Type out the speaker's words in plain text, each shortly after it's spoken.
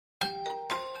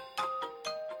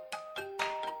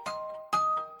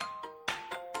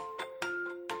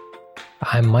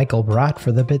I'm Michael Brott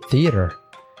for the Bit Theater.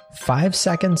 5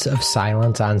 seconds of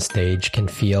silence on stage can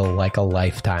feel like a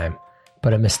lifetime,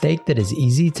 but a mistake that is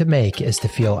easy to make is to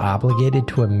feel obligated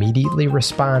to immediately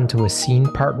respond to a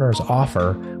scene partner's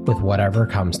offer with whatever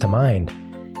comes to mind.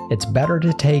 It's better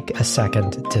to take a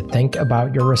second to think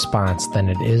about your response than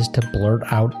it is to blurt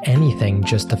out anything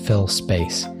just to fill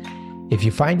space. If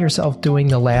you find yourself doing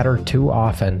the latter too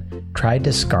often, try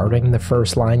discarding the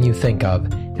first line you think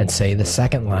of and say the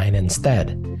second line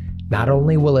instead. Not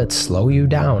only will it slow you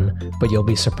down, but you'll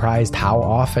be surprised how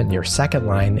often your second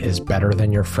line is better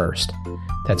than your first.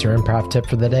 That's your improv tip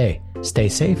for the day. Stay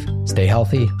safe, stay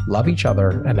healthy, love each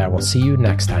other, and I will see you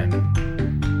next time.